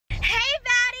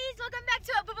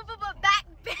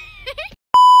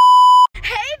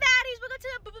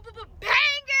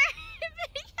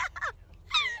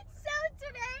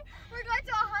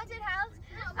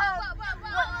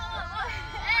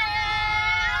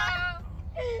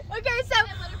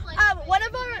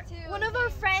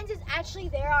actually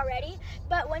there already,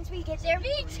 but once we get there,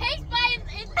 being chased by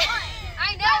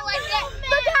I know, like that.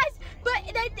 But guys, but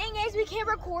the thing is, we can't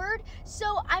record,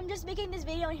 so I'm just making this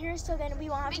video in here, so then we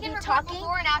won't have to be talking.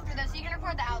 Before and after this, so you can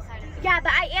record the outside. Yeah,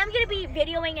 but I am gonna be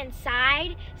videoing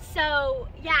inside, so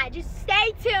yeah, just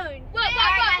stay tuned. Whoa.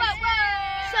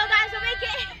 So guys,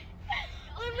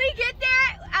 when we get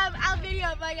there, I'll video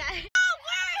it, my guys.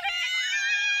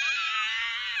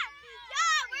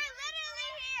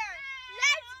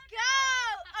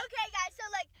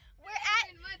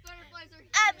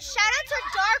 Shout out to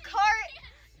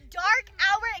Dark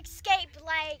Hour Escape.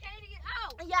 Like,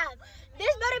 yeah,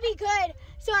 this better be good.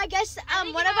 So I guess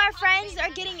one of our friends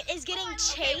is getting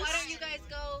chased. Okay, why don't you guys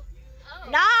go?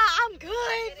 Nah, I'm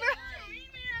good.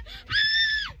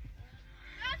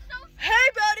 Hey,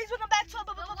 buddies, welcome back to a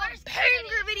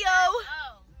banger video.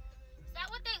 Oh, is that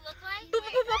what they look like?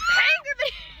 Banger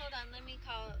video. Hold on, let me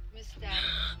call Miss Dad.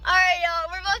 All right, y'all,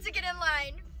 we're about to get in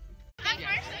line.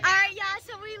 Alright, yeah,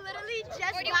 so we literally just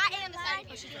got in line.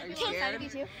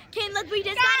 Kane, look, we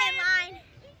just got in line.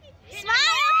 Smile!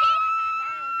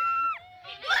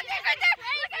 Look, there's right there!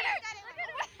 Look at her!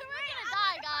 We're gonna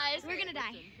die, guys. We're gonna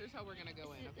die. Here's how we're gonna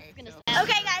go in, okay?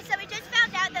 Okay, guys, so we just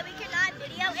found out that we cannot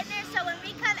video in there, so when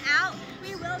we come out,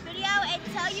 we will video and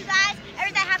tell you guys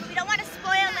everything that happened. We don't want to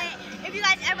spoil it if you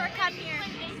guys ever come here.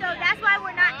 So that's why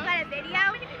we're not gonna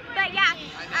video. But yeah,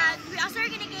 we also are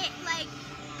gonna get like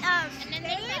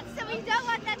fans, so we don't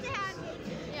want that to happen.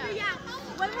 Yeah. But yeah,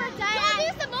 when we're done,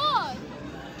 do some more.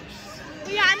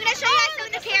 Yeah, I'm gonna show you guys some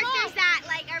of the characters that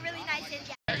like are really nice in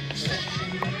yeah.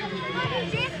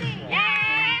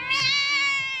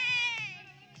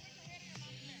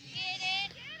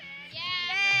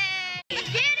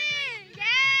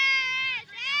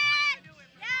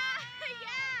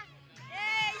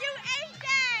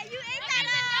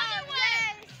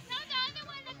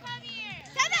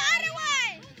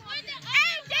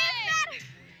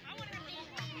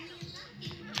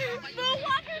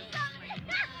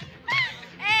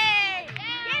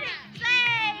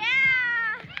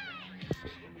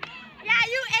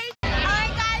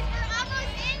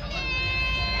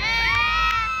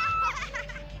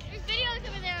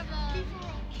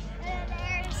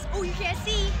 Oh, you can't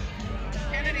see.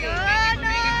 Kennedy, No.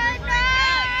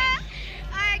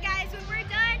 Alright guys, when we're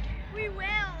done, we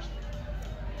will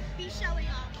be showing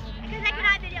off. Because I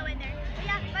cannot video in there. But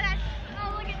yeah, bye guys.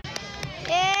 Oh, look at that.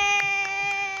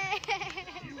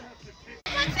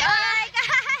 Alright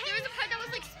guys. There was a part that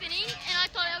was like spinning, and I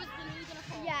thought I was literally gonna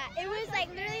fall. Yeah, it was like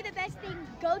literally the best thing.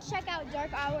 Go check out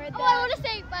Dark Hour. Oh, I want to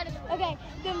say, by the way. Okay,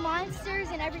 the monsters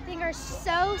and everything are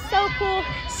so cool,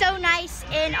 so nice,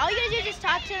 and all you gotta do is just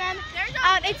talk to them.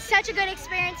 It's such a good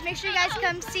experience. Make sure you guys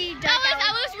come see Dark Hour.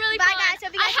 That was really Bye fun. guys.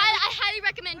 Hope you guys I highly